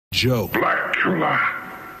Joe. Black Killer.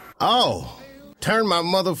 Oh, turn my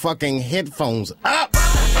motherfucking headphones up.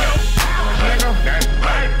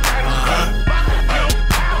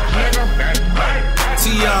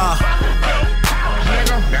 T.R.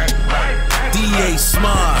 D.A.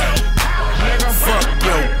 Smart. Fuck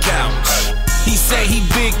your couch. He say he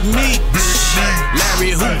big meat.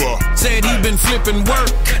 Larry Hoover said he been flipping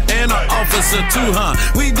work, and an officer too, huh?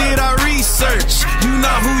 We did our research. You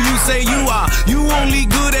not who you say you are. You only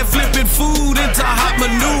good at flipping food into hot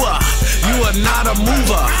manure. You are not a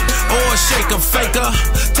mover or a shaker faker.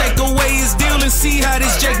 Take away his deal and see how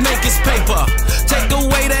this Jake make his paper. Take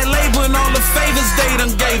away that labor and all the favors they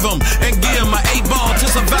done gave him, and give him an 8-ball to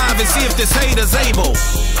survive and see if this hater's able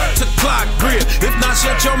to clock grip. If not,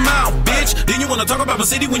 shut your mouth, bitch. Then you wanna talk about my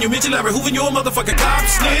city when you mention Larry Hoover, you a motherfucking cop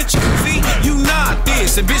snitch. See, you not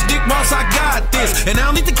this, and bitch Dick Moss, I got this. And I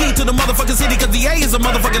don't need the key to the motherfucking city, cause the A is a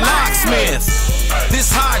motherfucking locksmith.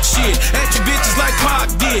 This hot shit, at you bitches like Pac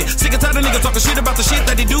did. Sick and tired of niggas talking shit about the shit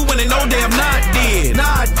that they do when they know damn not dead.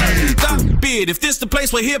 Not dead. Stop it. If this the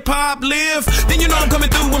place where hip hop live, then you know I'm coming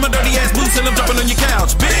through with my dirty ass boots and I'm jumping on your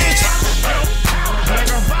couch, bitch.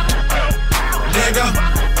 Nigga.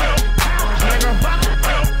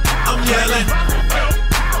 I'm yelling.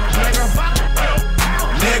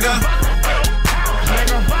 Nigga.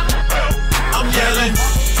 I'm yelling.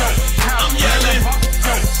 I'm yelling.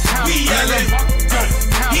 We yelling.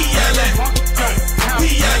 He yelling. We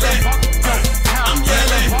yelling. I'm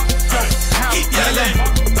yelling. Keep yelling.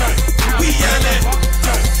 We yelling.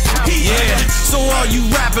 Yeah, so all you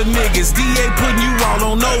rapper niggas, DA putting you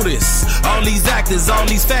all on notice. All these actors, all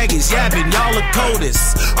these faggots, yapping, y'all are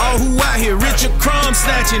coldest. All who out here, Richard Crumb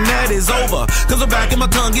snatching, that is over. Cause the back of my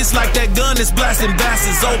tongue, it's like that gun that's blasting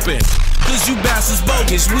bastards open. Cause you bastards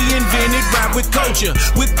bogus, we invented rap with culture,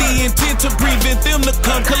 with the intent to prevent them to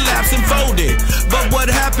come collapse and folded. But what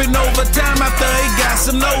happened over time after it got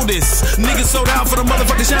some notice? Niggas sold out for the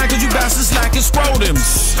motherfucking shine cause you bastards slacking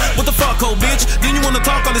scrotums. What the fuck, ho bitch? Then you wanna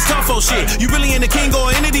talk all this tough old shit. You really ain't a king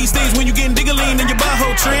or any of these things when you getting diggaline in your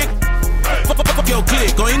butthole trick. Fuck your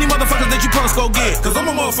click, or any motherfuckers that you punks go get. Cause I'm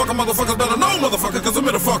a motherfuckers better know motherfucker, cause I'm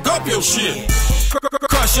gonna fuck up your shit.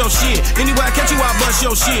 Crush your shit, anywhere I catch you, I bust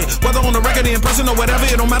your shit. Whether on the record, in person, or whatever,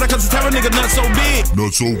 it don't matter cause the terror nigga not so big.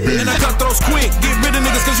 Not so big. And I cut throws quick, get rid of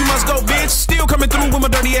niggas cause you must go, bitch. Still coming through with my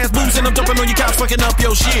dirty ass boots and I'm jumping on your couch fucking up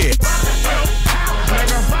your shit.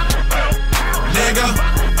 Nigga.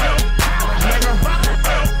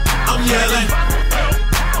 I'm yelling.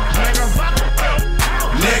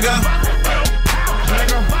 Nigga.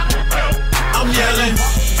 I'm yelling.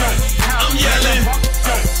 I'm yelling.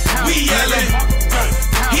 We yelling.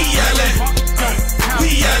 He yelling. We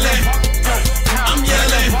yelling. I'm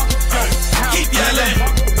yelling. Keep yelling.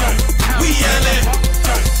 We yelling.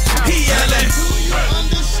 He yelling. Do you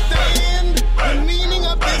understand the meaning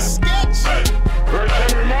of this sketch?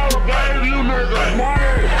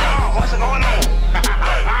 What's going on?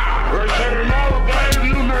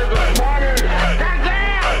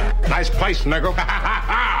 Nice place, nigga.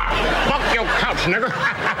 Fuck your couch, nigga.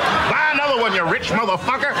 Buy another one, you rich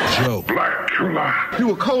motherfucker. Joe. Black Killer. You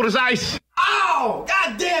were cold as ice. Oh,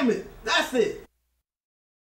 god damn it. That's it.